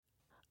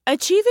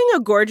Achieving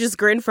a gorgeous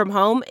grin from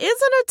home isn't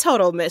a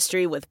total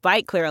mystery with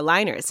Bite Clear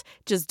aligners.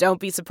 Just don't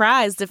be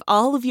surprised if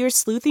all of your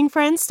sleuthing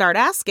friends start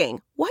asking,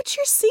 "What's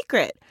your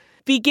secret?"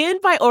 Begin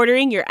by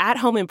ordering your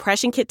at-home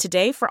impression kit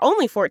today for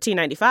only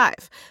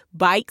 $14.95.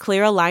 Bite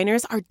Clear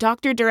aligners are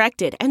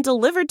doctor-directed and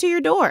delivered to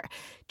your door.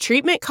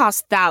 Treatment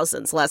costs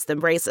thousands less than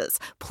braces.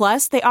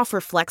 Plus, they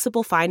offer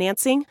flexible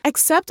financing,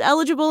 accept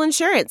eligible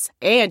insurance,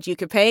 and you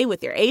can pay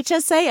with your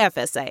HSA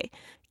FSA.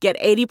 Get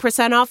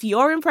 80% off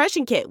your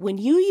impression kit when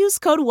you use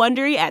code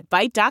WONDERY at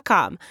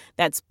Byte.com.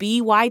 That's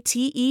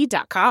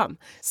BYTE.com.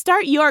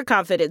 Start your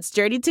confidence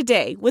journey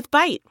today with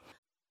Byte.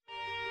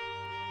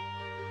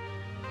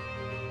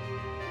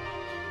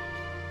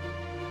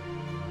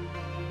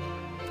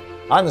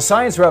 On the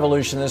Science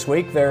Revolution this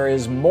week, there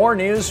is more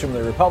news from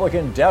the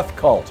Republican death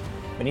cult.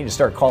 We need to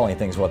start calling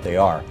things what they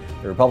are.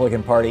 The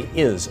Republican Party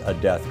is a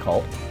death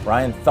cult.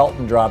 Ryan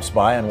Felton drops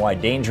by on why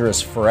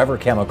dangerous forever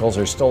chemicals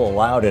are still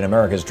allowed in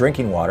America's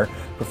drinking water.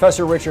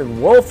 Professor Richard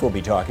Wolff will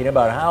be talking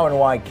about how and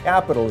why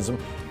capitalism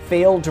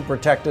failed to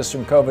protect us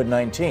from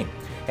COVID-19.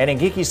 And in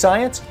Geeky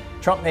Science,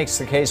 Trump makes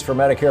the case for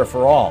Medicare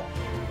for all.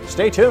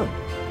 Stay tuned.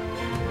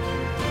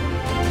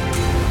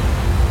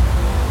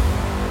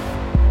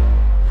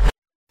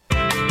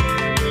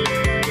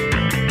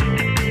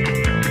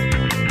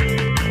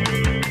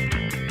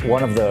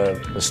 One of the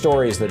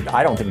stories that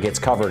I don't think gets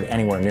covered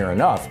anywhere near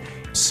enough,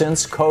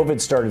 since COVID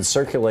started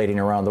circulating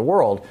around the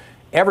world,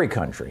 every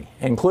country,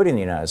 including the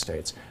United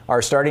States,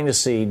 are starting to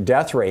see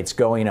death rates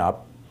going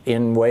up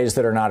in ways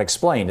that are not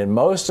explained. And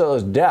most of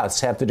those deaths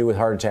have to do with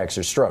heart attacks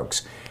or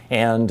strokes.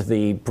 And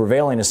the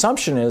prevailing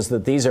assumption is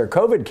that these are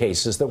COVID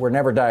cases that were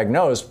never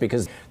diagnosed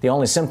because the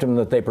only symptom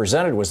that they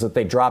presented was that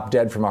they dropped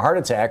dead from a heart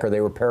attack or they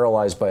were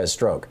paralyzed by a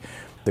stroke.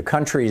 The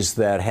countries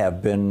that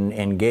have been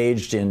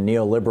engaged in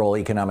neoliberal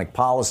economic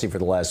policy for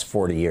the last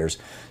 40 years,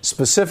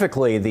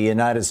 specifically the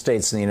United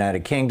States and the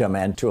United Kingdom,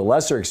 and to a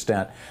lesser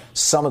extent,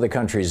 some of the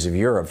countries of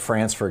Europe,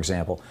 France, for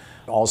example,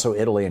 also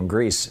Italy and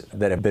Greece,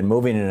 that have been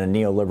moving in a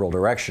neoliberal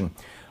direction,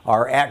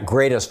 are at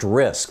greatest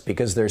risk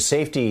because their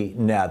safety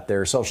net,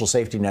 their social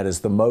safety net,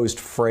 is the most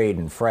frayed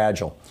and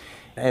fragile.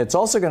 And it's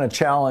also going to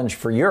challenge,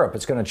 for Europe,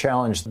 it's going to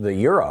challenge the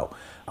euro.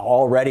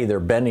 Already they're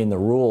bending the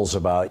rules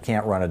about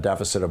can't run a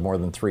deficit of more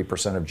than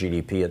 3% of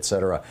GDP, et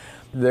cetera.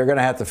 They're going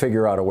to have to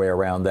figure out a way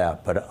around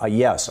that. But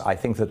yes, I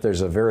think that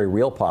there's a very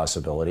real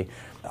possibility,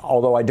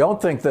 although I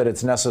don't think that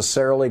it's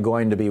necessarily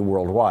going to be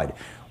worldwide.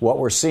 What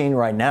we're seeing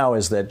right now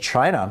is that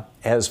China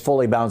has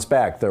fully bounced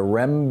back. The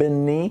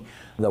renminbi,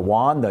 the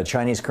yuan, the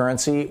Chinese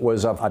currency,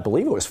 was up, I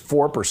believe it was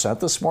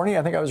 4% this morning.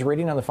 I think I was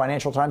reading on the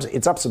Financial Times.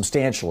 It's up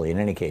substantially in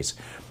any case.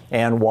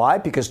 And why?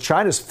 Because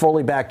China's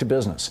fully back to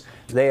business.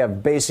 They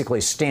have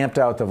basically stamped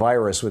out the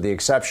virus with the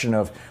exception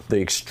of the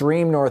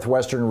extreme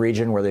northwestern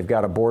region where they've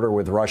got a border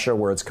with Russia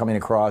where it's coming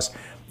across,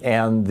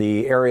 and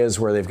the areas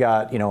where they've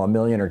got, 1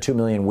 million or 2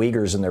 million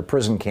Uyghurs in their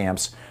prison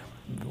camps.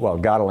 Well,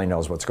 God only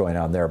knows what's going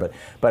on there.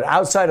 But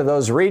outside of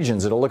those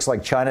regions, it looks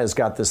like China has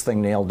got this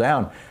thing nailed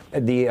down.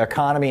 The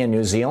economy in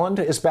New Zealand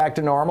is back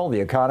to normal. The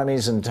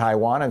economies in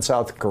Taiwan and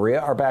South Korea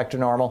are back to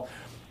normal.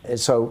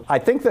 So I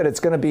think that it's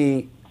going to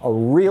be a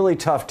really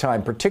tough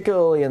time,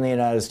 particularly in the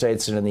United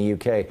States and in the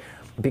UK,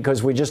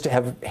 because we just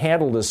have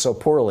handled this so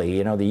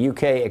poorly. The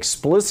UK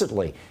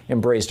explicitly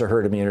embraced a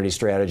herd immunity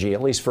strategy,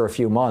 at least for a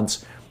few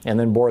months. And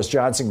then Boris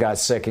Johnson got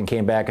sick and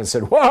came back and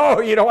said, whoa,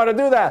 you don't want to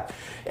do that.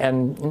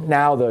 And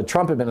now the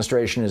Trump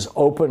administration is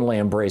openly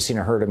embracing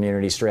a herd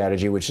immunity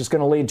strategy, which is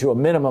going to lead to a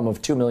minimum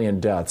of 2 million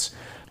deaths.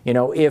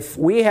 If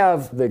we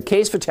have the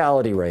case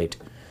fatality rate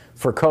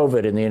for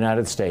COVID in the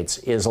United States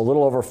is a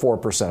little over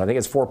 4%. I think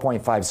it's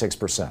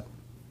 4.56%.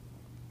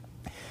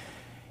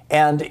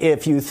 And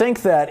if you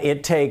think that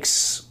it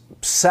takes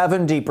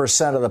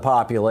 70% of the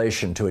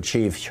population to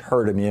achieve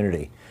herd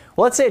immunity,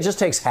 well, let's say it just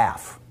takes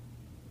half.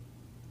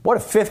 What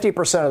if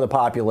 50% of the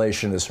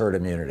population is herd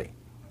immunity?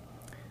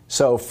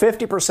 So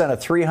 50%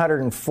 of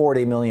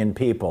 340 million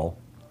people,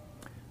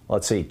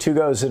 let's see, 2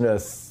 goes into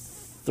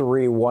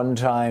 3 one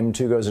time,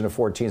 2 goes into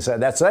 14. So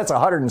that's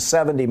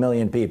 170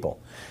 million people.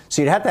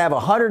 So you'd have to have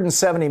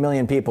 170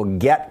 million people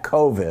get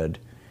COVID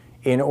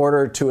in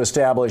order to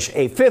establish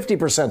a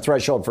 50%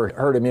 threshold for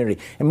herd immunity.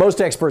 And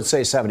most experts say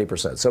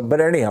 70%.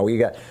 But anyhow,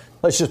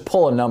 let's just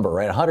pull a number,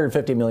 right?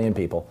 150 million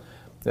people.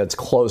 That's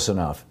close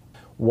enough.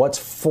 What's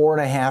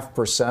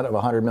 4.5% of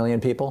 100 million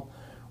people?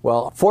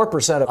 Well,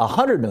 4% of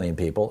 100 million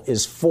people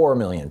is 4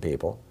 million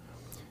people.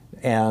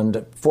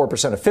 And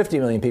 4% of 50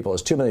 million people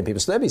is 2 million people.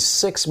 So that'd be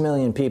 6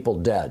 million people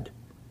dead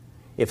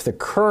if the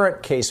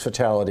current case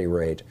fatality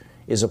rate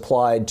is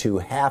applied to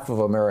half of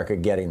America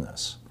getting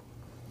this.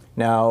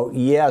 Now,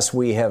 yes,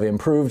 we have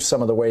improved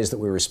some of the ways that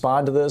we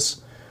respond to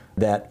this,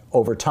 that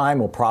over time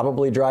will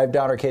probably drive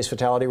down our case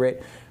fatality rate.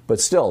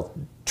 But still,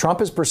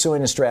 Trump is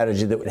pursuing a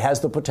strategy that has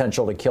the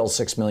potential to kill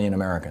 6 million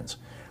Americans.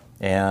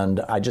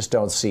 And I just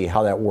don't see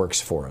how that works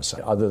for us,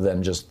 other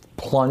than just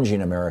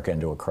plunging America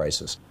into a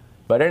crisis.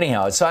 But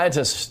anyhow,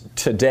 scientists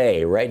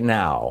today, right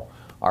now,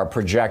 are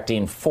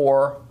projecting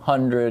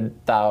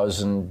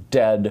 400,000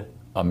 dead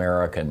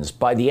Americans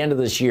by the end of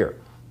this year.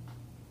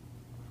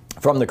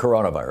 from the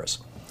coronavirus.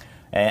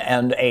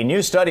 And a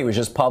new study was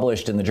just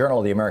published in the Journal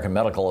of the American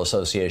Medical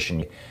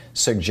Association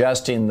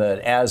suggesting that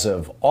as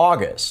of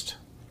August,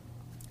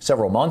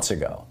 several months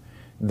ago,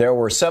 there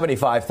were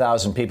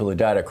 75,000 people who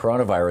died of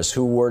coronavirus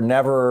who were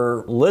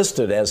never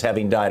listed as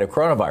having died of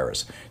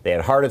coronavirus. They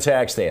had heart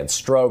attacks, they had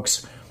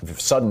strokes,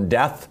 sudden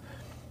death.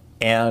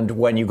 And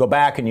when you go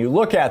back and you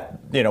look at,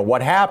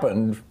 what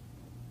happened,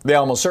 they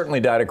almost certainly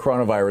died of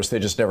coronavirus. They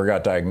just never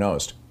got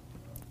diagnosed.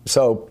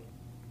 So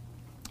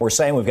we're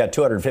saying we've got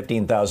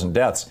 215,000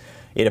 deaths.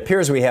 It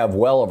appears we have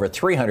well over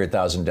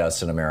 300,000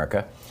 deaths in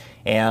America.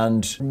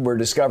 And we're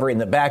discovering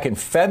that back in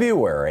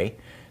February,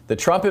 the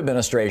Trump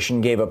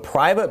administration gave a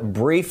private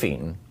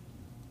briefing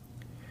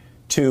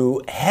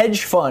to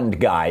hedge fund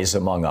guys,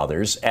 among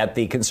others, at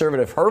the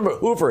conservative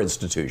Hoover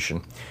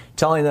Institution,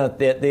 telling them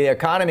that the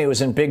economy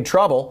was in big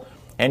trouble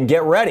and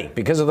get ready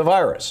because of the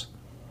virus.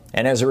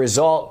 And as a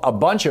result, a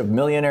bunch of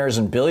millionaires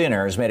and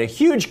billionaires made a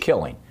huge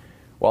killing,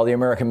 while the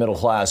American middle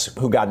class,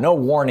 who got no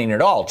warning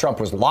at all, Trump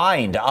was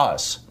lying to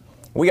us,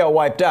 we got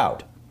wiped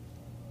out.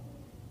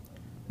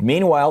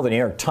 Meanwhile, the New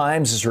York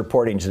Times is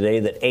reporting today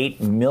that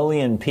 8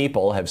 million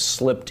people have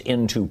slipped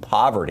into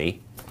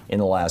poverty in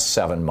the last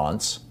 7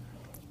 months.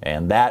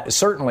 And that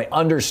certainly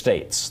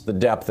understates the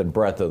depth and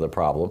breadth of the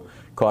problem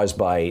caused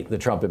by the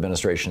Trump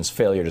administration's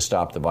failure to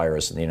stop the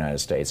virus in the United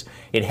States.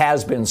 It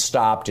has been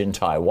stopped in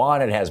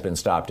Taiwan. It has been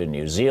stopped in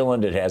New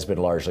Zealand. It has been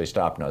largely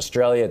stopped in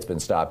Australia. It's been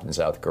stopped in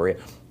South Korea.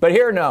 But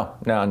here, no.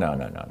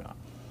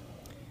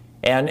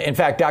 And in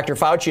fact, Dr.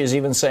 Fauci is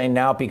even saying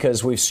now,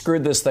 because we've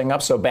screwed this thing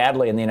up so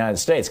badly in the United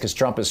States, because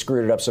Trump has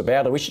screwed it up so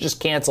badly, we should just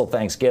cancel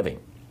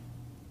Thanksgiving.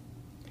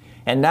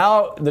 And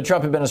now the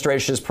Trump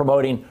administration is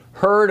promoting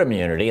herd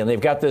immunity, and they've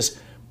got this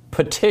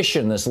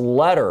petition, this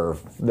letter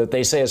that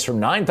they say is from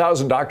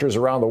 9,000 doctors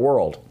around the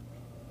world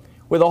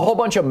with a whole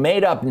bunch of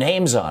made-up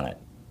names on it.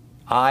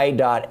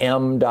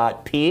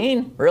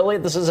 I.M.P. Really?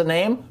 This is a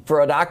name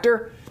for a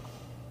doctor?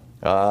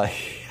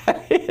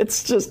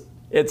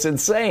 It's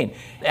insane.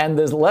 And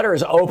this letter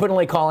is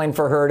openly calling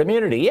for herd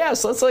immunity.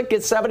 Yes, let's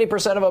get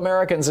 70% of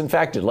Americans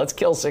infected. Let's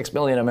kill 6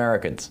 million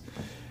Americans.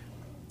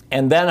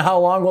 And then how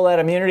long will that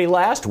immunity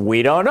last?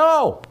 We don't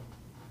know.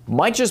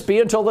 Might just be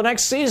until the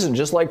next season,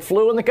 just like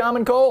flu and the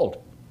common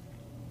cold.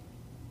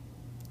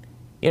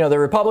 The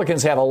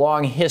Republicans have a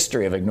long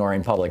history of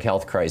ignoring public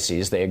health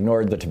crises. They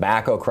ignored the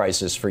tobacco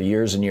crisis for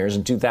years and years.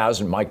 In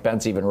 2000, Mike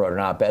Pence even wrote an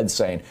op-ed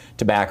saying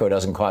tobacco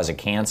doesn't cause a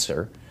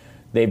cancer.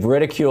 They've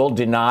ridiculed,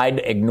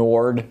 denied,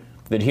 ignored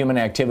that human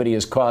activity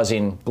is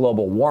causing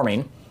global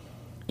warming.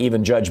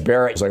 Even Judge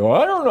Barrett is like,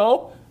 well, I don't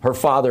know. Her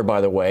father,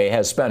 by the way,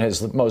 has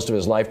spent most of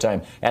his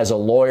lifetime as a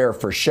lawyer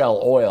for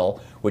Shell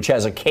Oil, which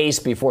has a case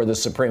before the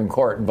Supreme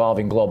Court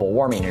involving global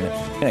warming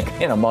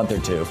in a month or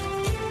two.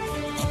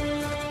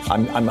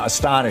 I'm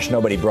astonished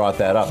nobody brought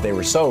that up. They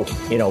were so,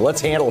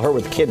 let's handle her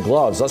with kid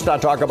gloves. Let's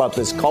not talk about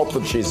this cult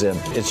that she's in.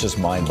 It's just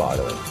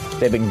mind-boggling.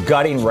 They've been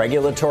gutting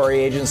regulatory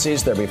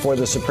agencies. They're before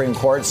the Supreme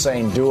Court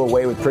saying do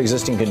away with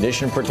pre-existing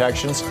condition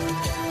protections.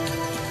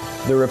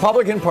 The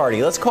Republican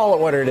Party, let's call it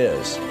what it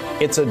is.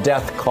 It's a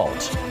death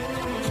cult.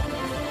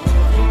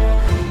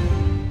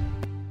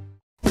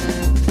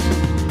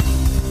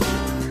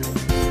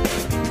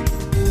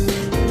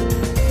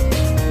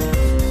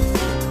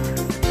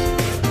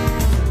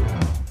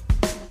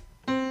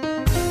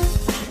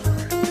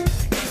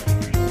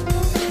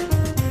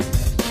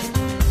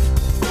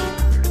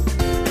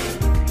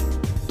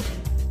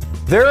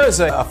 There is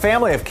a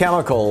family of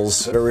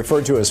chemicals that are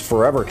referred to as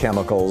forever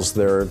chemicals.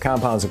 They're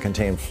compounds that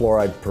contain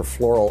fluoride,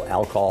 perfluoral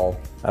alcohol.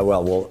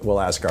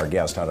 We'll ask our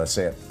guest how to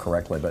say it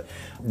correctly, but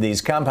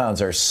these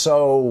compounds are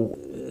so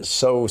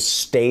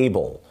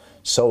stable,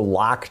 so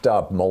locked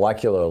up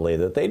molecularly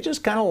that they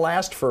just kind of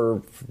last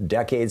for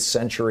decades,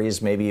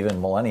 centuries, maybe even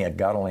millennia,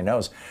 God only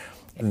knows.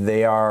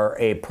 They are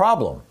a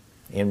problem,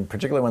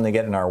 particularly when they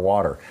get in our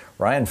water.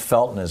 Ryan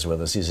Felton is with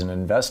us. He's an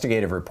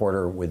investigative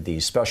reporter with the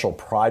special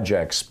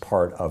projects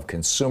part of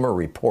Consumer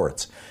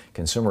Reports.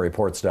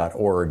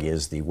 ConsumerReports.org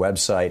is the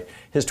website.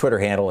 His Twitter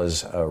handle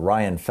is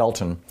Ryan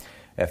Felton,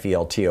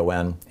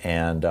 Felton,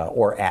 and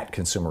or at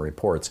Consumer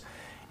Reports.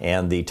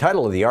 And the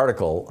title of the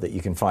article that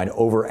you can find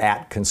over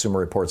at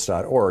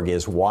ConsumerReports.org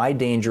is Why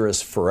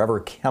Dangerous Forever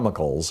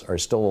Chemicals Are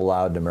Still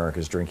Allowed in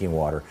America's Drinking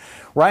Water.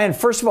 Ryan,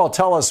 first of all,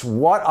 tell us,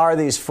 what are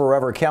these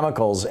forever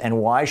chemicals and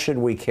why should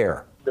we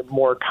care? The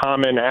more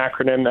common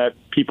acronym that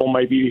people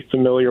might be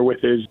familiar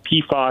with is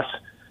PFAS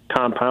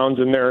compounds,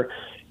 and they're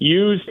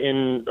used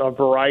in a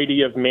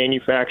variety of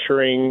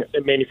manufacturing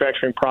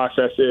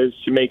processes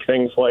to make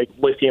things like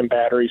lithium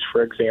batteries,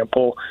 for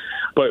example.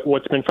 But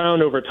what's been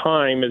found over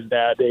time is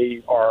that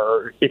they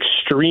are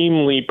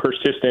extremely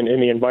persistent in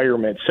the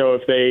environment. So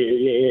if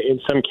they,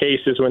 in some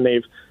cases, when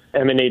they've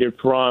emanated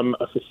from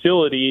a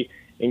facility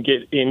and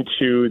get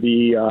into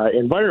the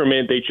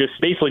environment, they just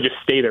basically just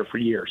stay there for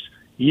years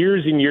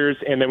and years.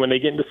 And then when they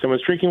get into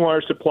someone's drinking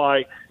water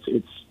supply,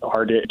 it's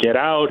hard to get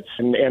out.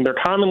 And they're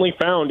commonly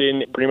found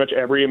in pretty much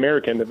every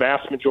American, the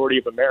vast majority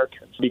of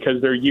Americans,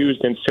 because they're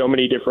used in so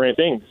many different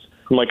things.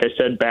 from, like I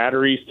said,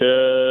 batteries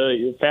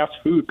to fast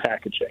food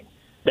packaging.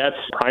 That's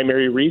the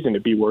primary reason to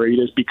be worried,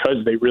 is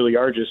because they really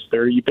are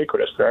they're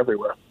ubiquitous. They're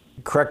everywhere.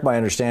 Correct my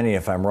understanding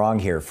if I'm wrong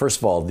here. First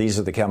of all, these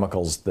are the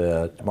chemicals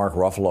that Mark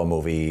Ruffalo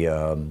movie,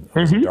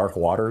 Dark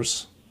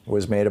Waters,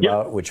 was made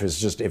about, which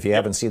was just, if you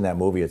haven't seen that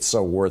movie, it's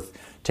so worth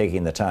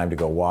taking the time to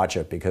go watch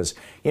it, because,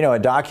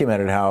 it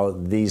documented how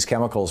these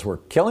chemicals were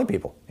killing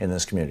people in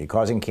this community,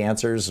 causing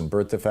cancers and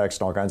birth defects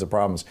and all kinds of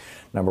problems,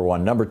 number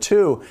one. Number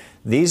two,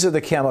 these are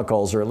the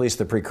chemicals, or at least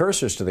the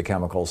precursors to the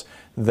chemicals,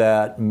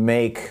 that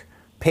make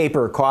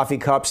paper coffee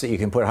cups that you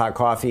can put hot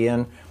coffee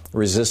in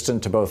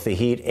resistant to both the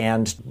heat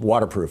and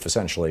waterproof,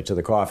 essentially, to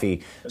the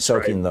coffee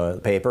soaking the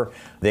paper.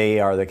 They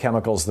are the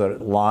chemicals that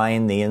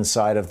line the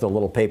inside of the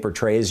little paper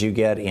trays you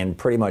get in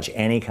pretty much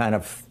any kind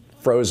of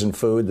frozen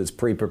food that's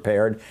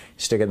pre-prepared.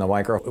 Stick it in the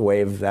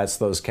microwave, that's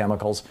those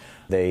chemicals.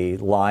 They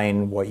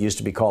line what used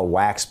to be called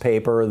wax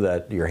paper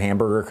that your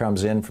hamburger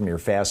comes in from your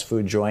fast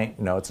food joint.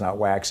 No, it's not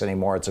wax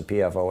anymore, it's a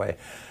PFOA.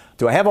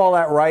 Do I have all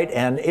that right?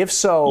 And if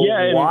so,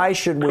 why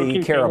should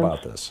we care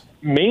about this?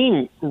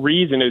 Main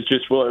reason is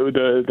just,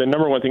 the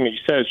number one thing that you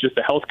said is just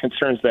the health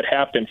concerns that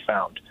have been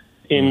found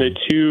in the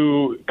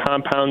two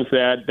compounds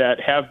that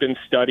have been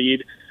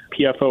studied,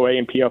 PFOA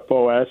and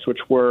PFOS, which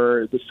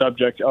were the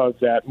subject of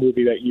that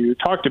movie that you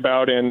talked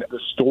about and the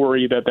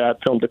story that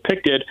film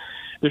depicted.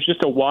 There's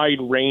just a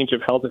wide range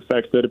of health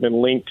effects that have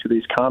been linked to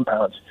these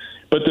compounds.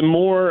 But the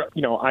more,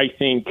 I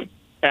think,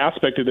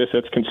 aspect of this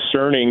that's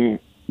concerning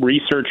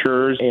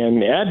researchers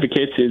and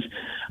advocates is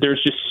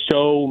there's just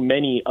so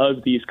many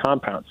of these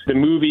compounds. The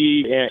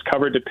movie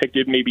cover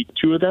depicted maybe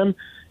two of them.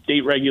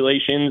 State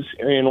regulations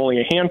in only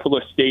a handful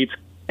of states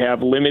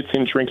have limits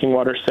in drinking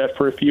water set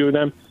for a few of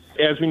them.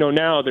 As we know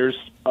now, there's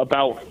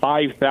about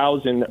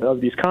 5,000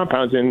 of these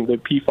compounds in the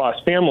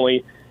PFOS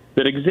family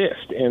that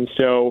exist. And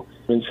so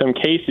in some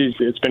cases,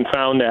 it's been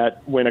found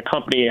that when a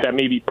company that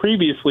maybe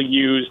previously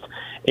used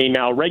a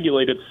now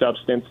regulated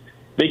substance,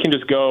 they can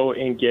just go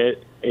and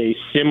get a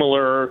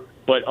similar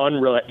but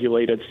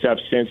unregulated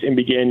substance and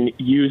begin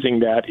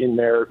using that in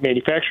their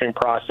manufacturing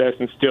process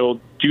and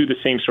still do the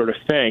same sort of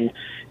thing.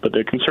 But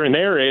the concern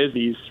there is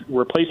these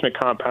replacement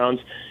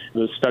compounds,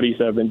 the studies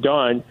that have been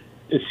done,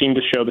 seem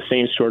to show the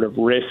same sort of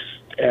risks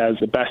as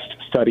the best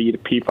studied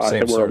PFAS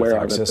that we're aware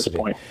of at this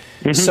point.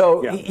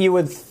 So you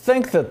would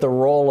think that the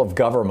role of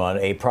government,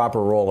 a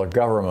proper role of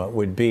government,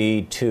 would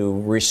be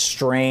to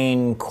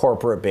restrain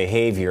corporate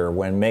behavior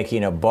when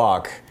making a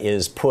buck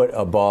is put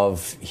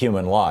above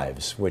human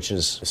lives, which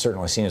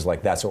certainly seems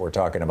like that's what we're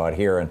talking about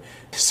here, and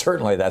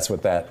certainly that's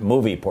what that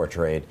movie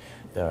portrayed.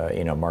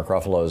 Mark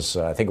Ruffalo's,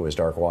 I think it was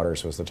Dark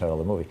Waters was the title of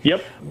the movie.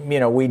 Yep.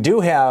 We do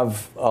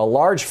have a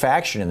large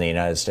faction in the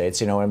United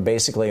States, and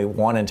basically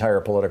one entire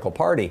political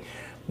party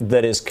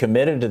that is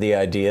committed to the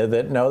idea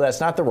that, no,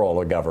 that's not the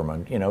role of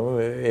government.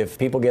 If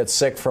people get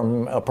sick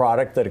from a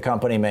product that a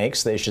company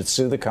makes, they should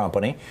sue the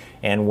company.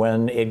 And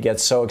when it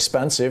gets so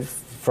expensive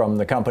from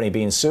the company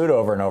being sued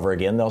over and over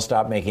again, they'll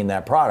stop making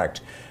that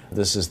product.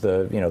 This is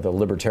the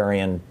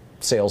libertarian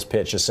sales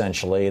pitch,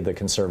 essentially, the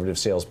conservative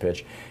sales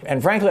pitch.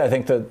 And frankly, I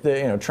think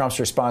that Trump's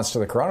response to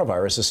the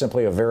coronavirus is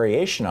simply a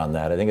variation on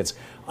that. I think it's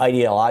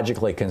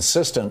ideologically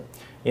consistent,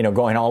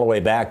 going all the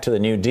way back to the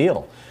New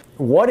Deal.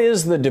 What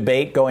is the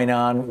debate going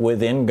on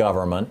within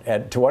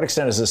government? To what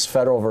extent is this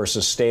federal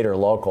versus state or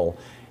local?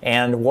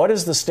 And what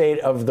is the state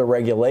of the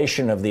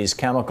regulation of these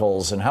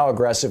chemicals, and how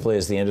aggressively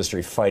is the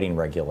industry fighting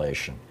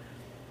regulation?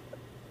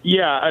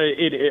 Yeah,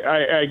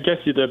 I guess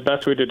the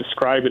best way to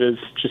describe it is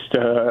just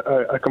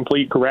a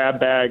complete grab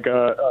bag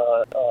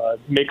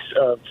mix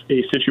of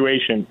a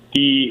situation.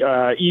 The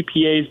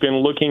EPA has been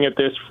looking at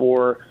this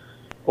for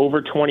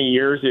over 20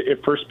 years.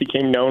 It first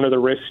became known of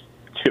the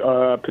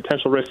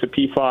potential risks of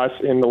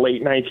PFAS in the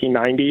late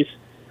 1990s,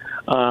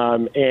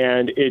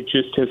 and it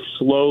just has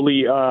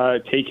slowly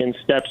taken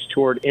steps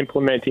toward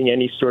implementing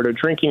any sort of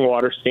drinking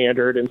water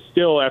standard. And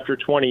still, after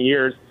 20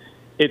 years,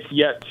 it's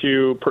yet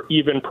to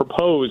even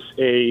propose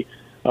a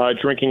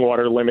drinking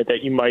water limit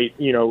that you might,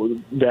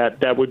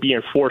 that would be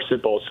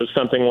enforceable. So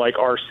something like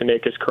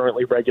arsenic is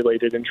currently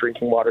regulated in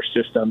drinking water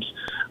systems,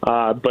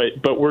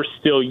 but we're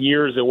still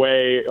years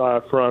away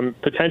from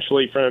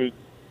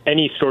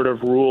any sort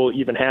of rule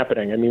even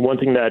happening. I mean, one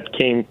thing that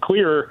came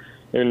clear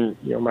in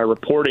my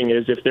reporting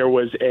is if there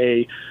was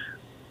a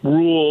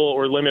rule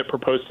or limit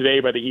proposed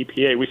today by the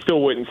EPA, we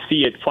still wouldn't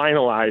see it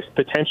finalized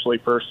potentially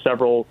for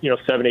several,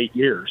 7-8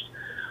 years.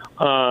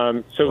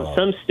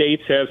 Some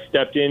states have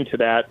stepped into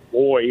that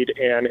void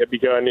and have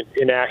begun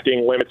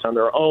enacting limits on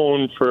their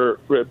own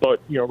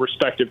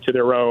respective to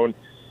their own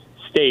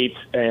states.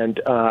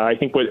 And I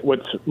think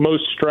what's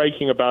most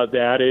striking about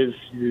that is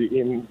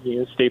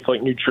in states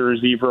like New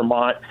Jersey,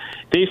 Vermont,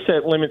 they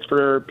set limits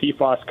for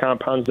PFAS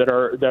compounds that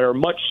are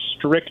much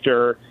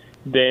stricter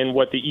than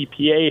what the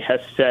EPA has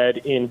said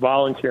in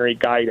voluntary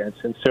guidance.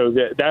 And so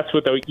that's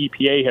what the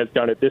EPA has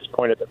done at this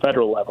point at the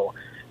federal level.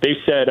 They've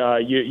said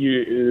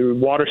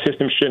water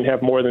systems shouldn't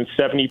have more than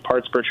 70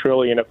 parts per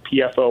trillion of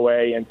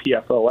PFOA and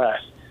PFOS.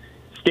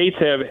 States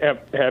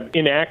have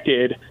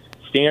enacted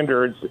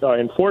standards,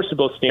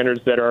 enforceable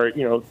standards that are,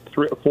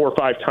 4 or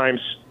 5 times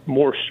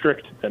more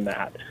strict than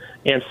that.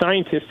 And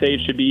scientists say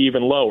it should be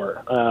even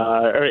lower,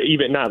 or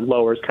even not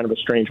lower is kind of a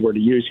strange word to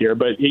use here,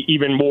 but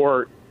even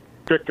more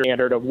stricter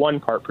standard of 1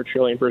 part per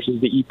trillion versus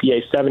the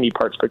EPA 70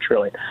 parts per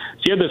trillion.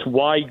 So you have this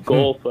wide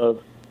gulf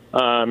of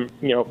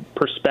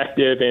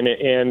perspective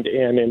and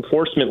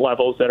enforcement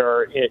levels that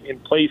are in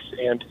place.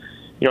 And,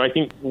 I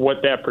think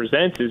what that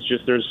presents is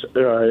just there's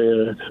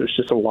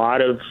just a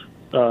lot of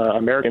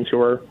Americans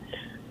who are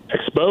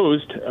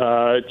exposed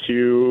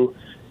to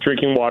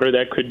drinking water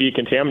that could be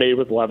contaminated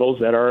with levels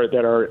that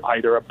are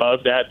either above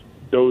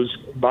those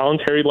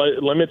voluntary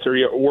limits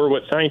or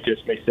what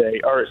scientists may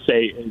say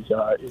is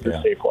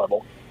a safe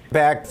level.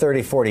 Back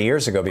 30, 40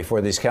 years ago,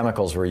 before these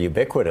chemicals were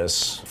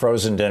ubiquitous,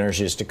 frozen dinners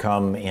used to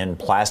come in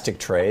plastic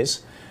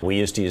trays. We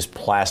used to use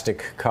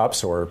plastic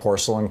cups or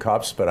porcelain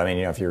cups, but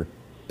if you're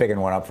picking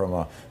one up from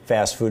a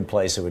fast food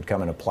place, it would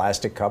come in a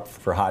plastic cup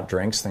for hot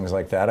drinks, things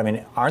like that.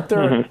 Aren't there...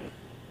 Mm-hmm.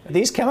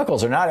 These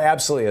chemicals are not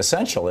absolutely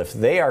essential. If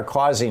they are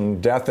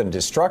causing death and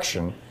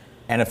destruction,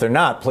 and if they're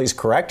not, please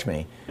correct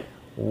me,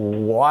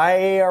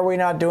 why are we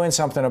not doing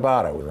something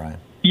about it, Ryan?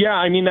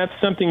 Yeah, that's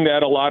something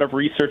that a lot of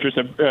researchers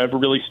have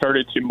really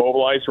started to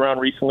mobilize around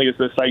recently, is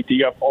this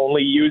idea of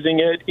only using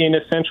it in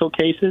essential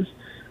cases.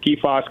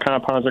 PFAS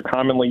compounds are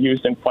commonly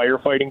used in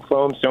firefighting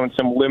foam, so in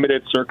some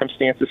limited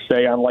circumstances,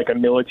 say on like a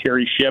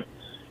military ship,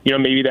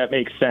 maybe that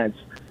makes sense.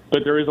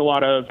 But there is a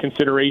lot of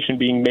consideration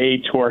being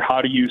made toward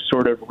how do you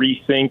sort of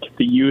rethink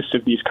the use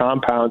of these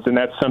compounds, and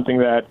that's something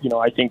that,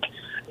 I think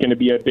is going to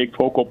be a big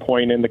focal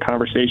point in the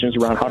conversations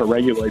around how to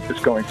regulate this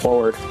going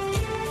forward.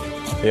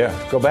 Yeah,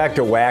 go back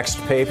to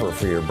waxed paper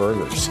for your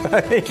burgers.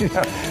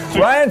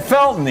 Ryan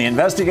Felton, the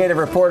investigative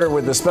reporter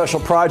with the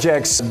Special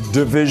Projects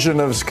Division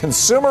of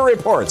Consumer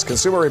Reports.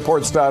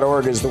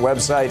 ConsumerReports.org is the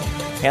website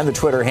and the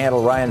Twitter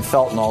handle. Ryan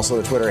Felton,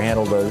 also the Twitter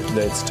handle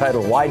that's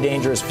titled Why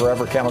Dangerous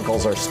Forever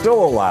Chemicals Are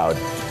Still Allowed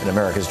in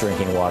America's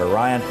Drinking Water.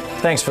 Ryan,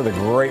 thanks for the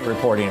great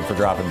reporting and for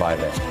dropping by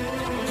today.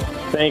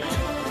 Thanks.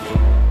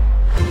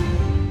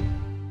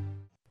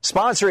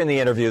 Sponsoring the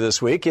interview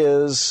this week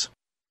is...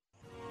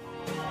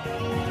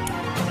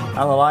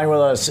 On the line with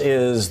us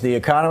is The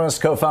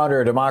Economist,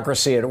 co-founder of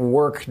Democracy at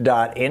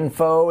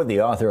Work.info,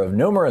 the author of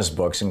numerous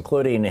books,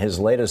 including his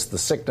latest, The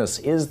Sickness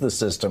is the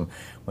System,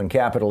 When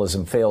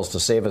Capitalism Fails to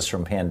Save Us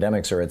from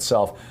Pandemics or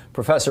Itself.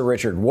 Professor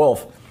Richard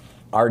Wolff,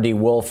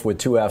 rdwolf with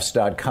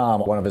 2fs.com.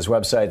 One of his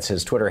websites,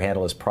 his Twitter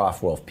handle is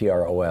Prof Wolff,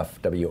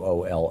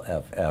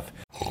 PROFWOLFF.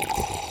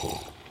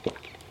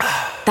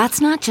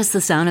 That's not just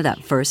the sound of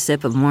that first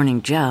sip of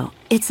Morning Joe.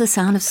 It's the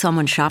sound of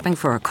someone shopping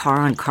for a car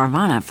on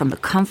Carvana from the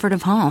comfort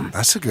of home.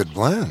 That's a good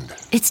blend.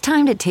 It's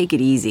time to take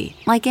it easy,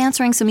 like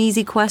answering some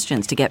easy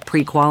questions to get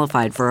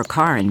pre-qualified for a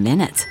car in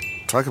minutes.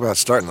 Talk about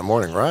starting the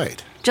morning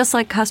right. Just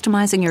like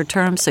customizing your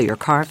terms so your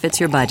car fits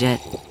your budget.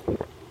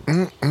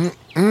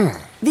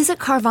 Visit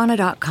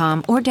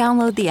Carvana.com or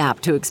download the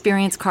app to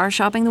experience car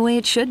shopping the way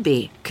it should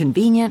be.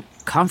 Convenient,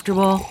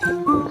 comfortable.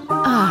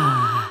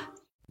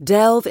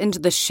 Delve into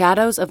the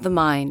shadows of the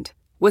mind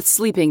with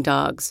Sleeping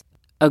Dogs,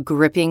 a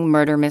gripping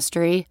murder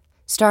mystery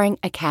starring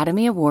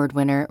Academy Award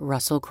winner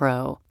Russell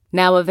Crowe.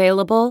 Now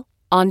available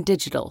on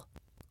digital.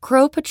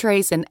 Crowe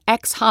portrays an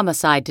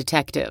ex-homicide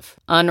detective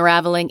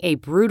unraveling a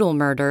brutal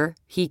murder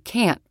he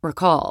can't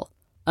recall.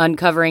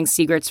 Uncovering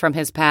secrets from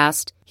his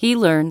past, he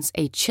learns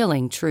a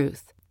chilling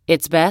truth.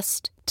 It's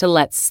best to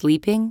let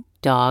sleeping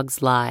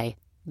dogs lie.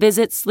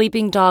 Visit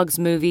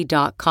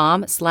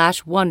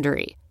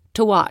sleepingdogsmovie.com/Wondery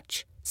to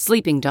watch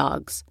Sleeping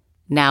Dogs,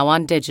 now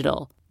on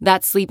digital.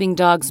 That's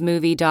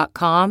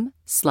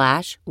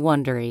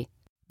sleepingdogsmovie.com/Wondery.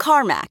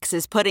 CarMax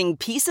is putting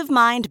peace of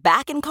mind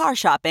back in car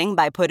shopping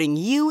by putting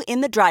you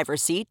in the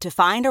driver's seat to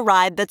find a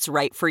ride that's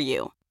right for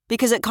you.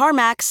 Because at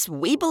CarMax,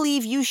 we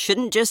believe you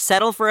shouldn't just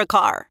settle for a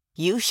car.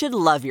 You should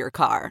love your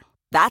car.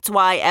 That's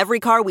why every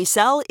car we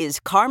sell is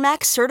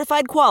CarMax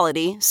certified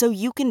quality, so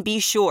you can be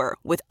sure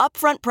with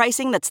upfront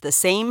pricing that's the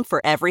same for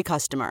every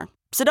customer.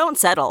 So don't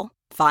settle.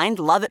 Find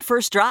love at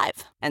first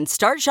drive and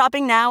start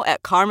shopping now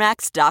at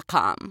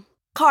CarMax.com.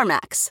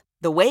 CarMax,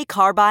 the way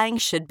car buying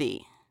should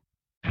be.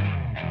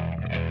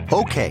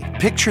 Okay,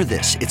 picture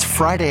this. It's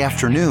Friday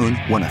afternoon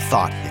when a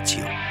thought hits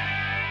you.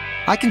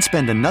 I can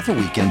spend another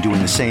weekend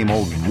doing the same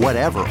old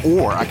whatever,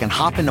 or I can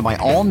hop into my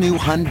all-new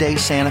Hyundai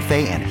Santa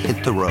Fe and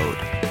hit the road.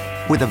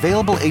 With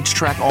available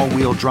H-Track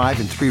all-wheel drive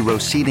and 3-row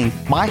seating,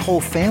 my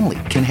whole family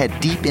can head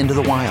deep into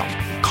the wild.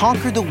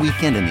 Conquer the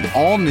weekend in the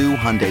all-new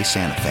Hyundai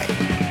Santa Fe.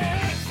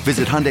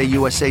 Visit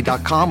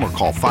HyundaiUSA.com or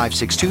call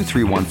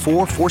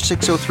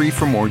 562-314-4603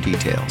 for more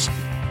details.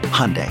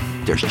 Hyundai,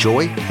 there's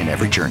joy in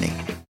every journey.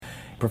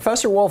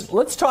 Professor Wolff,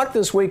 let's talk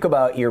this week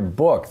about your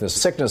book, The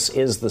Sickness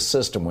is the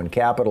System, When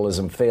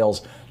Capitalism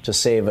Fails to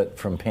Save It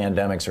from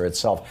Pandemics or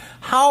Itself.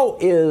 How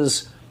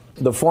is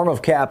the form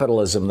of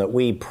capitalism that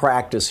we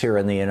practice here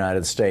in the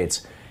United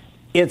States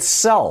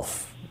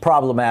itself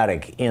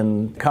problematic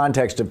in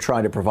context of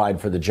trying to provide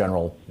for the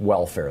general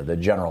welfare, the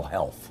general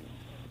health?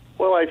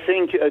 Well, I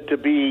think to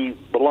be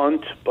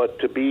blunt, but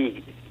to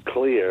be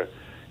clear,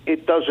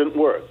 it doesn't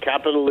work.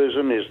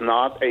 Capitalism is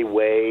not a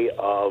way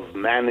of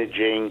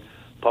managing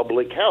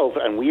public health,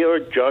 and we are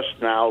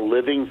just now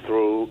living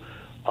through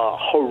a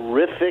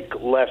horrific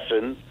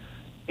lesson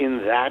in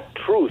that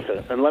truth.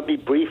 And let me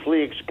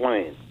briefly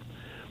explain.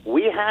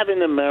 We have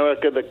in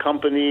America the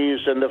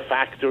companies and the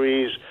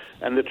factories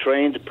and the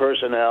trained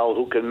personnel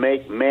who can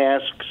make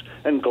masks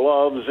and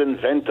gloves and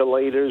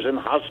ventilators and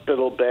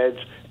hospital beds,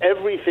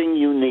 everything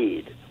you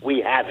need.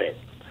 We have it.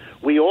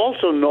 We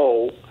also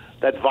know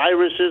that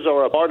viruses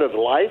are a part of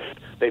life.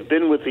 They've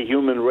been with the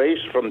human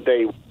race from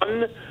day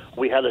one.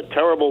 We had a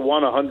terrible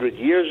one 100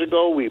 years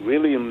ago. We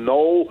really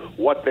know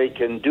what they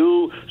can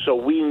do. So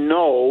we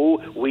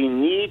know we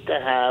need to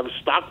have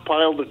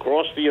stockpiled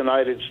across the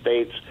United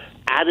States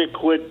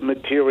adequate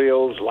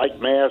materials like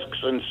masks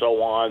and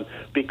so on,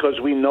 because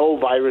we know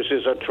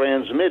viruses are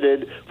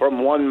transmitted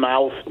from one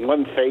mouth,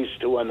 one face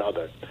to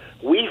another.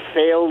 We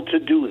failed to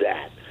do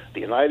that. The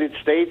United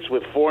States,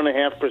 with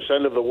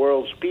 4.5% of the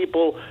world's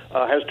people,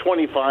 has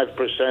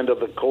 25%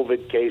 of the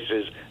COVID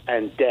cases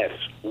and deaths.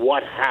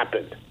 What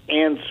happened?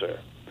 Answer.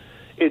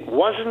 It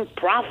wasn't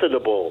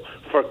profitable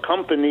for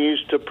companies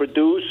to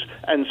produce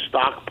and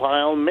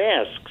stockpile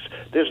masks.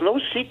 There's no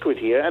secret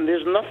here, and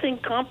there's nothing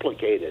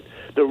complicated.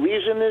 The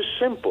reason is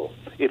simple.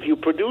 If you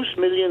produce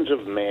millions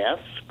of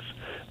masks,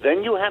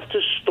 then you have to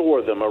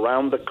store them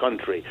around the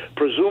country,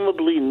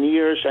 presumably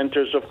near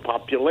centers of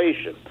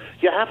population.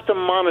 You have to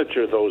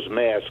monitor those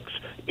masks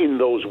in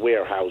those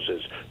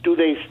warehouses. Do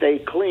they stay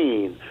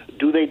clean?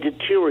 Do they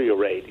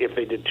deteriorate? If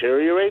they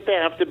deteriorate, they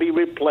have to be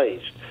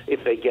replaced.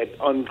 If they get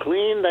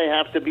unclean, they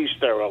have to be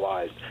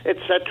sterilized,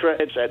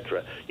 etc.,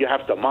 etc. You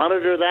have to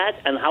monitor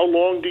that, and how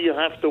long do you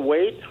have to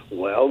wait?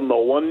 Well, no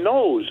one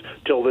knows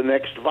till the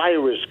next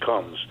virus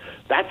comes.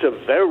 That's a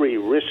very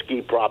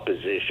risky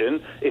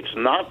proposition. It's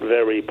not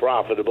very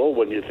profitable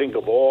when you think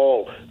of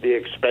all the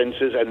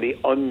expenses and the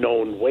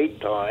unknown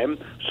wait time.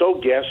 So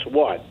guess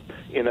what?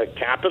 In a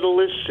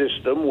capitalist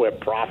system where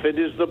profit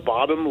is the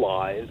bottom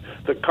line,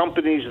 the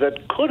companies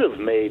that could have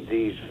made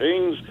these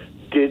things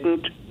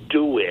didn't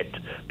do it,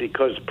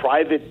 because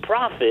private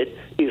profit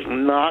is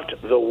not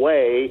the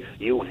way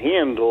you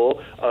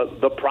handle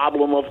the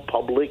problem of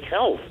public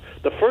health.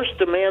 The first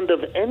demand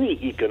of any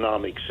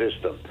economic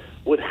system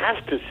would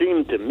have to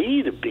seem to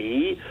me to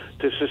be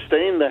to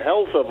sustain the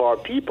health of our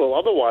people.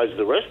 Otherwise,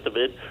 the rest of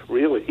it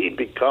really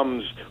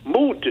becomes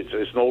moot.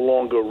 It's no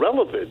longer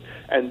relevant.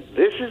 And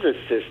this is a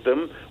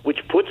system which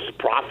puts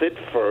profit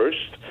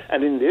first,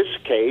 and in this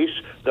case,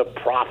 the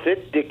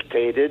profit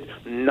dictated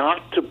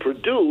not to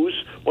produce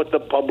what the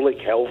public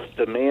health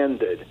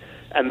demanded.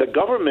 And the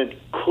government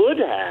could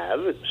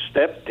have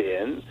stepped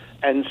in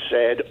and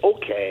said,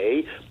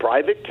 okay,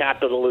 private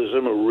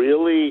capitalism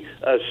really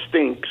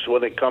stinks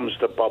when it comes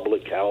to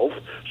public health,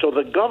 so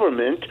the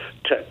government,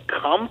 to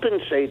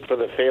compensate for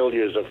the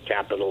failures of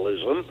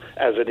capitalism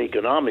as an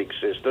economic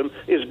system,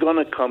 is going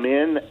to come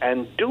in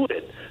and do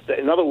it.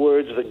 In other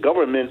words, the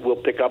government will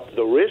pick up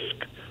the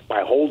risk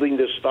by holding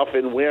this stuff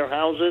in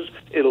warehouses.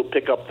 It'll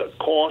pick up the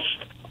cost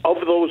of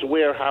those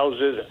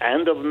warehouses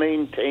and of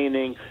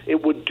maintaining.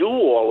 It would do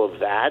all of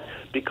that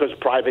because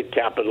private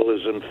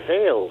capitalism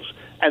fails.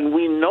 And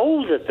we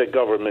know that the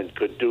government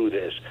could do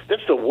this.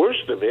 That's the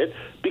worst of it,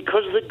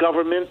 because the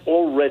government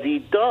already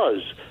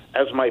does.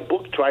 As my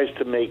book tries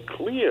to make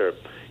clear,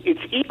 it's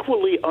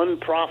equally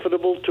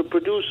unprofitable to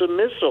produce a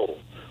missile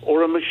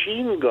or a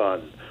machine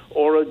gun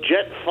or a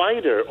jet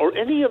fighter or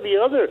any of the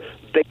other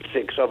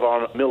basics of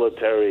our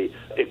military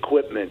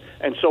equipment.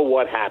 And so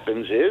what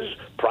happens is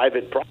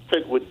private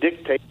profit would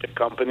dictate to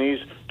companies,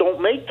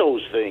 don't make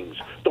those things.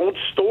 Don't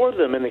store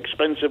them in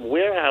expensive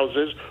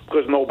warehouses,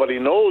 because nobody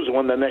knows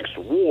when the next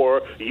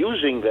war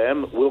using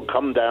them will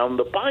come down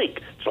the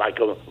pike. It's like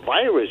a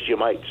virus, you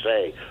might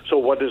say. So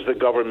what does the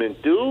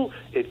government do?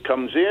 It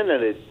comes in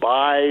and it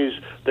buys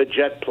the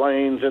jet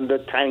planes and the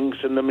tanks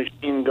and the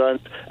machine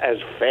guns as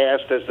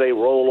fast as they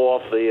roll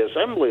off the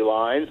assembly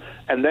line,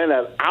 and then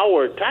at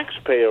our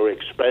taxpayer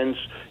expense,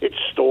 it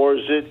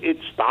stores it, it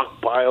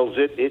stockpiles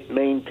it, it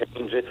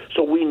maintains it.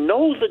 So we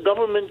know the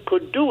government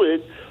could do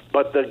it,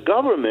 but the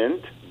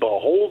government,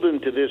 beholden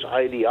to this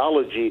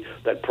ideology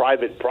that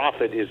private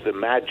profit is the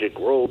magic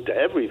road to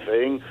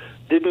everything,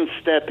 didn't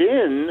step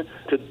in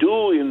to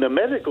do in the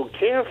medical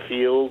care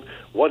field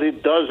what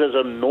it does as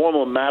a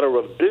normal matter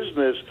of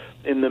business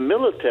in the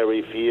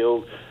military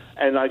field.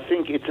 And I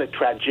think it's a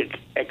tragic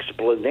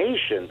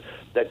explanation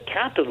that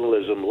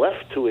capitalism,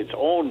 left to its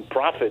own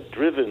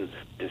profit-driven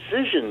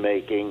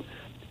decision-making,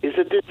 is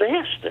a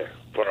disaster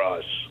for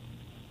us.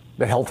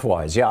 The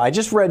health-wise, yeah. I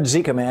just read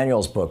Zeke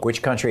Emanuel's book,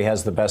 Which Country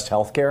Has the Best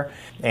Healthcare?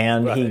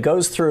 And He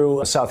goes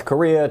through South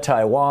Korea,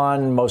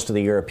 Taiwan, most of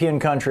the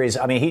European countries.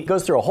 I mean, he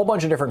goes through a whole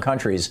bunch of different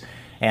countries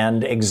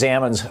and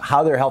examines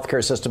how their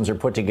healthcare systems are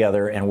put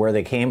together and where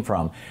they came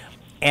from.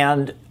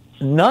 And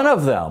none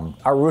of them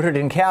are rooted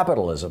in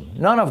capitalism.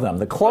 None of them.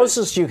 The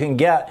closest you can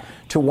get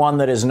to one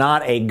that is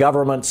not a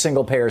government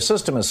single-payer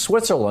system is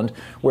Switzerland,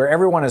 where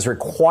everyone is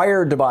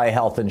required to buy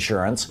health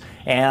insurance.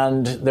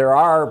 And there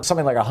are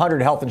something like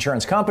 100 health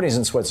insurance companies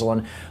in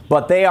Switzerland,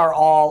 but they are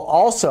all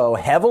also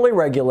heavily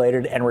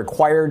regulated and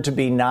required to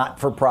be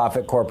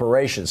not-for-profit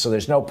corporations. So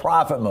there's no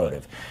profit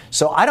motive.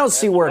 So I don't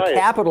see where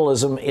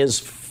capitalism is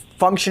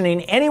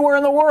functioning anywhere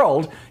in the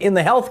world in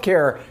the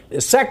healthcare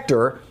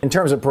sector in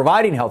terms of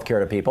providing healthcare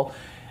to people,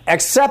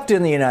 except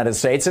in the United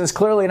States, and it's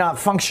clearly not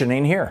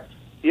functioning here.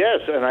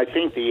 Yes, and I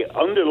think the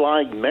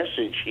underlying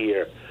message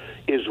here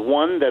is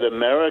one that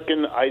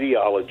American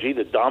ideology,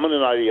 the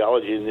dominant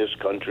ideology in this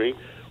country,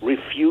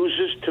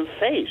 refuses to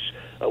face.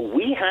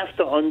 We have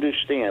to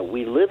understand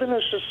we live in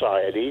a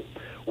society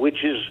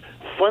which is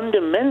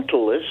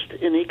fundamentalist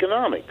in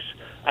economics.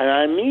 And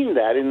I mean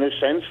that in the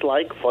sense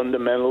like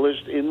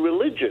fundamentalist in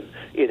religion.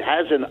 It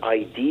has an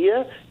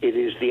idea. It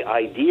is the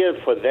idea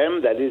for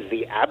them that is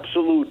the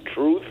absolute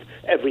truth.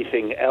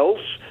 Everything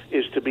else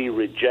is to be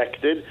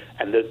rejected.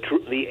 And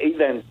the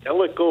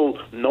evangelical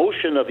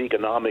notion of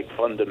economic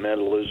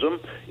fundamentalism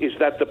is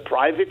that the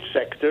private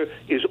sector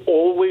is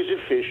always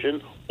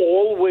efficient,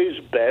 always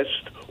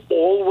best,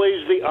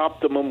 always the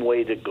optimum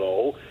way to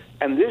go.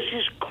 And this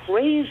is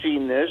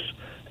craziness,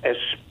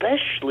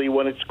 especially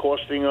when it's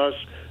costing us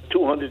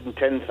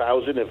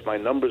 210,000, if my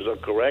numbers are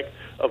correct,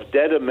 of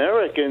dead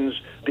Americans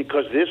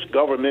because this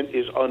government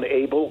is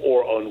unable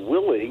or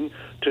unwilling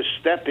to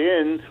step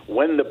in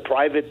when the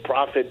private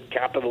profit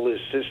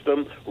capitalist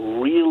system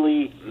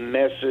really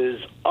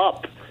messes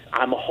up.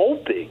 I'm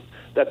hoping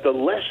that the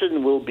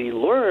lesson will be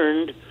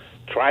learned,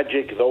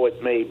 tragic though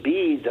it may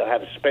be, to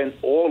have spent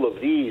all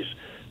of these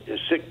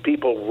sick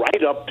people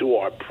right up to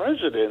our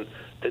president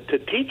to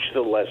teach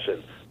the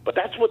lesson. But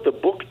that's what the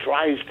book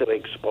tries to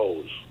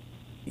expose.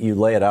 You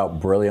lay it out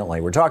brilliantly.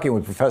 We're talking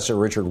with Professor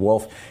Richard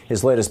Wolff.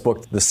 His latest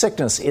book, The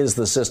Sickness is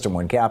the System,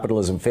 When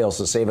Capitalism Fails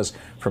to Save Us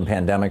from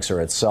Pandemics or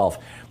Itself.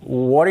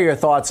 What are your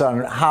thoughts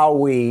on how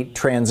we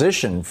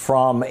transition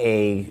from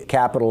a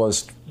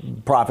capitalist,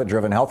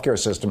 profit-driven healthcare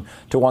system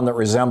to one that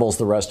resembles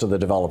the rest of the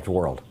developed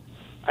world?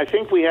 I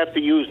think we have to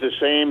use the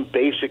same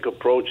basic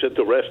approach that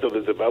the rest of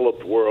the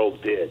developed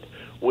world did,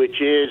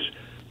 which is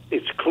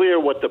it's clear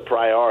what the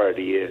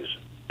priority is.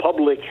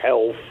 Public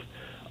health.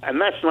 And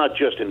that's not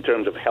just in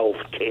terms of health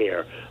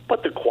care,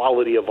 but the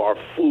quality of our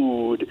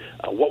food,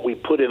 what we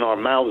put in our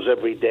mouths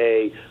every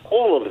day,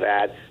 all of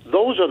that.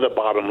 Those are the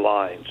bottom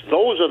lines.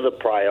 Those are the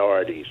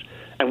priorities.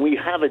 And we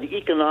have an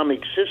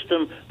economic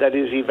system that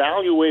is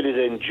evaluated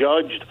and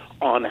judged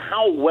on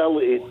how well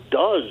it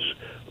does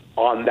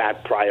on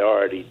that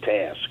priority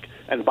task.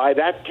 And by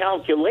that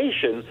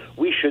calculation,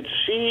 we should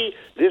see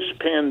this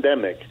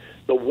pandemic,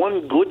 the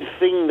one good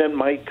thing that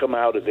might come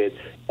out of it.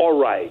 All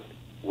right,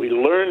 we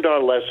learned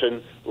our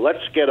lesson.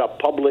 Let's get a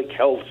public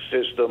health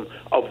system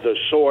of the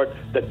sort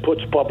that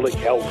puts public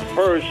health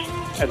first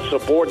and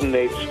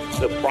subordinates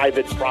the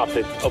private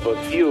profit of a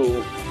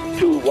few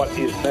to what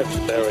is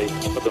necessary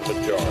for the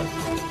majority.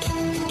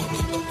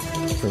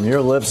 From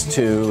your lips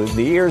to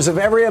the ears of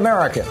every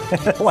American,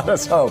 let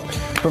us hope.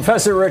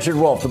 Professor Richard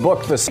Wolff, the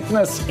book, The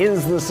Sickness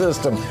is the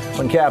System,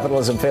 When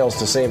Capitalism Fails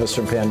to Save Us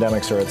from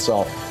Pandemics or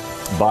Itself,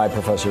 by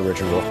Professor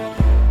Richard Wolff.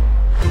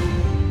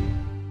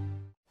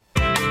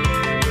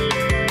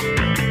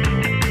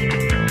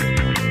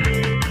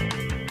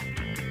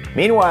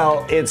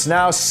 Meanwhile, it's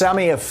now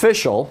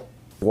semi-official.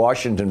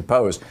 Washington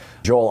Post,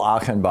 Joel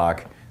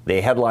Achenbach,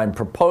 the headline,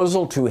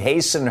 Proposal to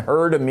Hasten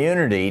Herd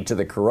Immunity to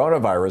the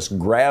Coronavirus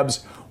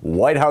Grabs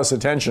White House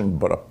Attention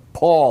but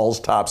Appalls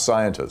Top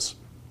Scientists.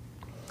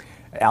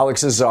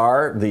 Alex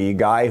Azar, the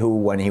guy who,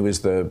 when he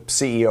was the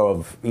CEO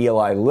of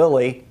Eli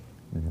Lilly,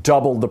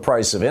 doubled the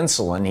price of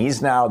insulin,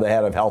 he's now the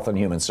head of Health and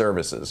Human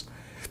Services.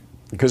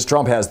 Because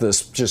Trump has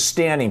this just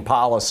standing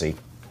policy.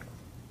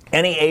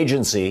 Any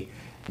agency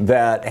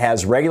that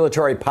has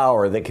regulatory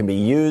power that can be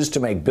used to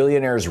make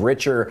billionaires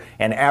richer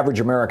and average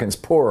Americans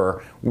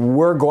poorer,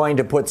 we're going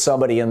to put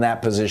somebody in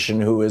that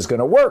position who is going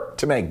to work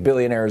to make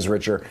billionaires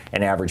richer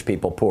and average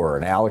people poorer.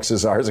 And Alex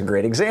Azar is a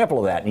great example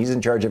of that, and he's in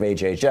charge of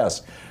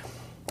HHS.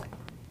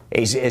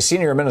 A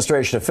senior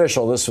administration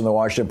official, this from the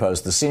Washington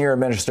Post, the senior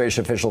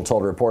administration official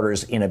told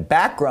reporters in a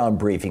background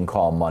briefing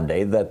call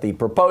Monday that the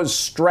proposed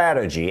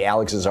strategy,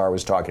 Alex Azar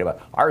was talking about,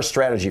 our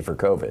strategy for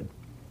COVID,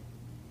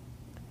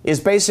 is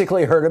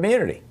basically herd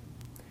immunity.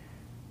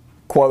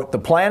 Quote, the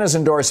plan is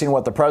endorsing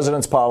what the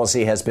president's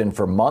policy has been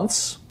for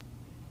months.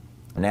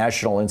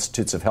 National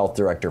Institutes of Health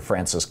Director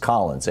Francis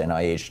Collins,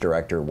 NIH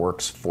director,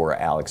 works for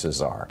Alex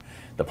Azar.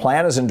 The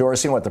plan is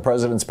endorsing what the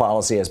president's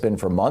policy has been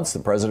for months. The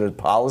president's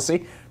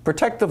policy,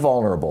 protect the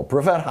vulnerable,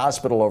 prevent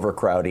hospital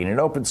overcrowding, and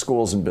open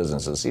schools and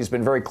businesses. He's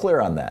been very clear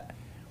on that.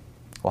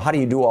 Well, how do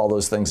you do all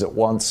those things at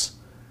once?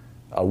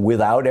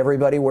 Without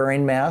everybody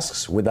wearing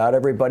masks, without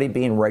everybody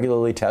being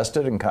regularly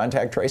tested and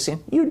contact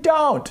tracing? You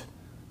don't.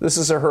 This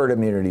is a herd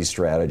immunity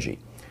strategy.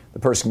 The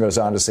person goes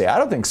on to say, I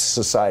don't think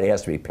society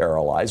has to be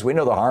paralyzed. We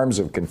know the harms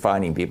of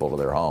confining people to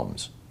their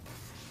homes.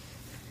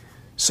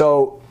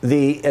 So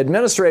the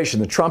administration,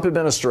 the Trump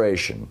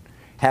administration,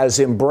 has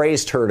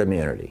embraced herd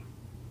immunity.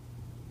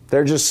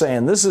 They're just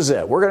saying, this is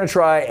it. We're going to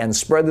try and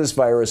spread this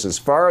virus as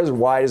far as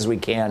wide as we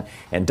can.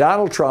 And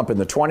Donald Trump, in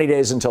the 20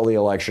 days until the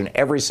election,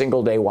 every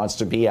single day wants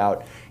to be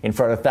out in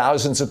front of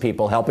thousands of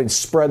people helping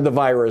spread the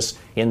virus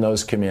in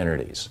those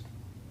communities.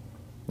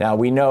 Now,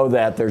 we know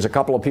that there's a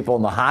couple of people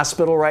in the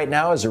hospital right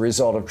now as a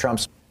result of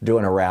Trump's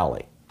doing a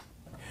rally.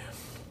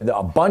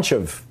 A bunch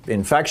of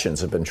infections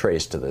have been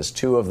traced to this,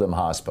 2 of them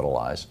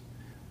hospitalized.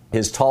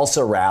 His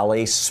Tulsa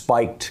rally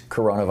spiked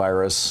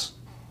coronavirus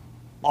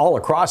all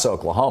across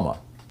Oklahoma.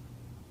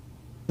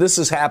 This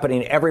is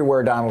happening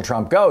everywhere Donald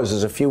Trump goes.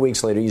 As a few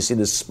weeks later, you see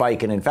this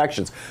spike in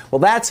infections. Well,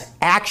 that's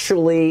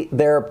actually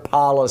their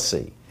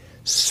policy.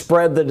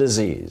 Spread the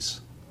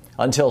disease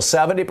until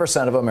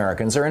 70% of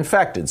Americans are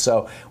infected.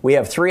 So we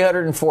have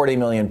 340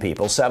 million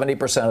people.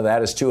 70% of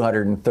that is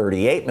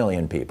 238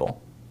 million people.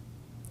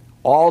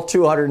 All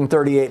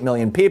 238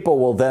 million people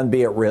will then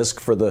be at risk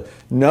for the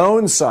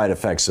known side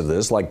effects of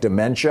this, like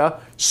dementia,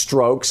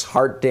 strokes,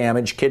 heart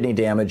damage, kidney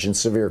damage, and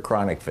severe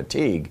chronic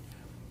fatigue.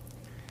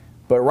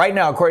 But right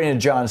now, according to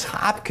Johns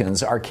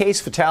Hopkins, our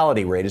case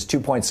fatality rate is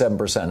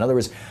 2.7%. In other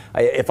words,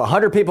 if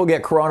 100 people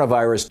get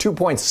coronavirus,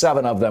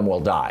 2.7 of them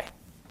will die.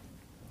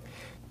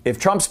 If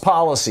Trump's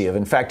policy of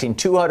infecting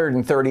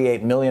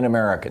 238 million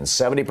Americans,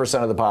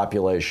 70% of the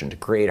population, to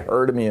create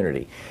herd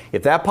immunity,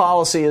 if that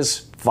policy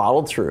is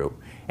followed through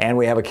and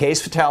we have a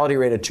case fatality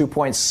rate of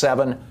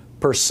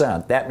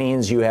 2.7%, that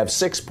means you have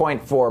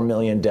 6.4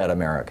 million dead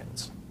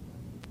Americans.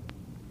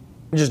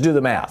 Just do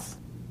the math.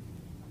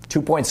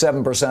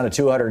 2.7% of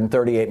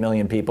 238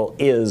 million people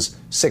is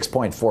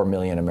 6.4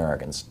 million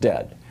Americans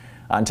dead.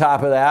 On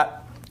top of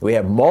that, we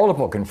have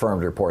multiple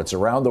confirmed reports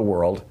around the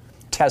world,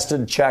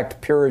 tested, checked,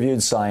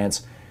 peer-reviewed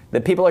science,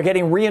 that people are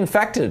getting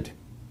reinfected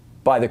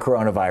by the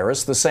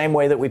coronavirus the same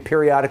way that we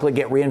periodically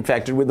get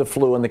reinfected with the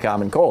flu and the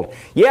common cold.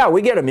 Yeah,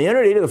 we get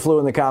immunity to the flu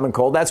and the common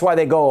cold. That's why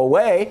they go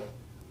away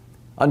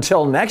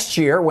until next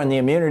year when the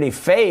immunity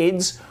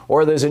fades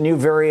or there's a new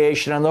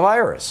variation on the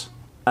virus.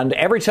 And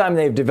every time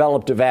they've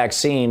developed a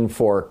vaccine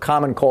for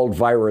common cold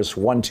virus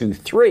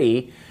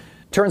 123,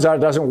 turns out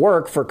it doesn't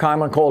work for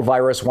common cold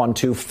virus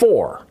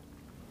 124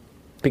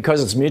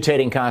 because it's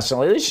mutating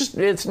constantly.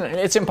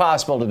 It's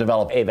impossible to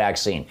develop a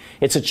vaccine.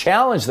 It's a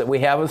challenge that we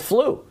have with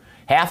flu.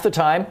 Half the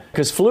time,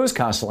 because flu is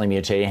constantly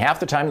mutating, half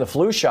the time the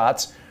flu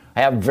shots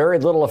have very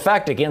little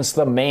effect against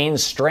the main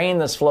strain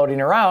that's floating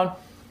around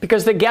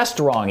because they guessed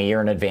wrong a year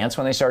in advance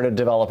when they started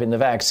developing the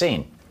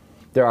vaccine.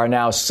 There are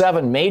now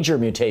 7 major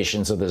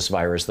mutations of this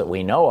virus that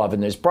we know of,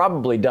 and there's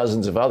probably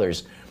dozens of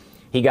others.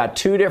 He got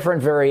 2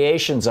 different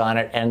variations on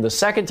it, and the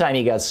second time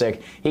he got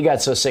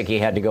so sick he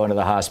had to go into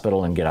the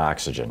hospital and get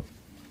oxygen.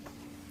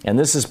 And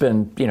this has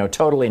been,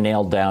 totally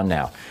nailed down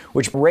now,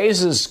 which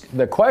raises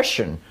the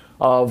question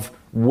of,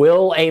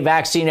 will a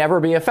vaccine ever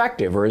be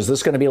effective, or is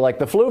this going to be like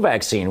the flu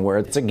vaccine where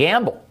it's a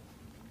gamble?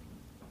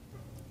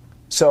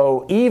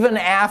 So even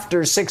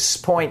after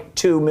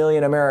 6.2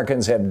 million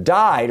Americans have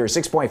died, or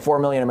 6.4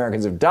 million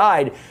Americans have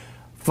died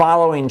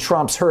following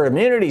Trump's herd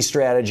immunity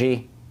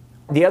strategy,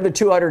 the other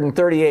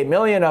 238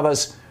 million of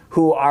us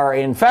who are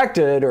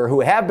infected or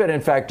who have been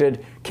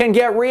infected can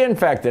get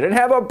reinfected and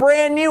have a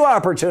brand new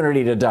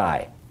opportunity to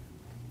die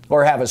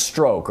or have a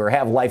stroke or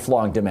have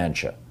lifelong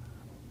dementia.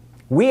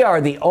 We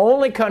are the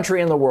only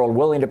country in the world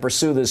willing to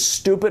pursue this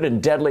stupid and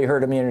deadly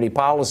herd immunity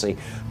policy,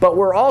 but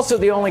we're also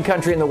the only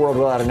country in the world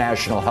without a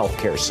national health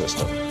care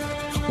system,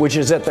 which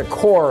is at the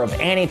core of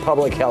any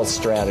public health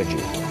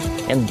strategy.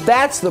 And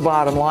that's the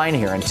bottom line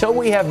here. Until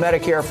we have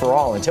Medicare for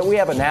all, until we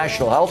have a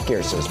national health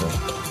care system,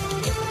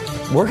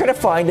 we're going to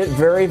find it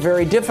very,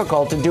 very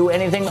difficult to do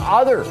anything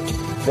other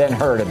than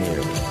herd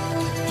immunity.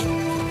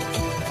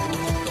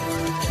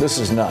 This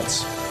is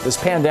nuts. This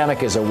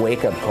pandemic is a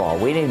wake-up call.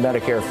 We need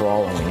Medicare for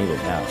all, and we need it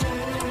now.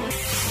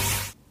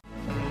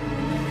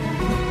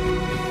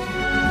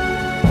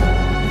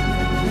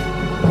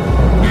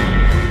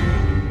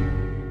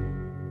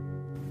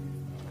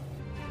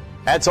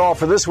 That's all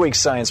for this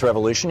week's Science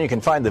Revolution. You can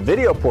find the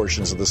video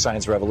portions of the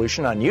Science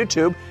Revolution on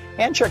YouTube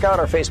and check out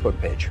our Facebook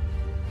page.